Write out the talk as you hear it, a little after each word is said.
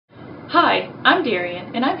Hi, I'm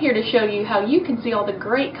Darian, and I'm here to show you how you can see all the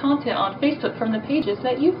great content on Facebook from the pages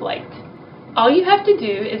that you've liked. All you have to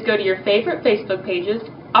do is go to your favorite Facebook pages,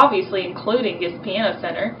 obviously including GIS Piano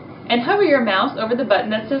Center, and hover your mouse over the button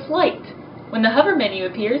that says Liked. When the hover menu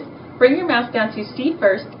appears, bring your mouse down to See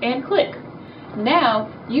First and click.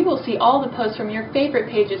 Now, you will see all the posts from your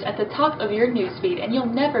favorite pages at the top of your newsfeed, and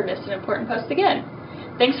you'll never miss an important post again.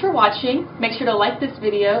 Thanks for watching. Make sure to like this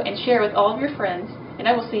video and share with all of your friends, and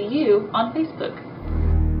I will see you on Facebook.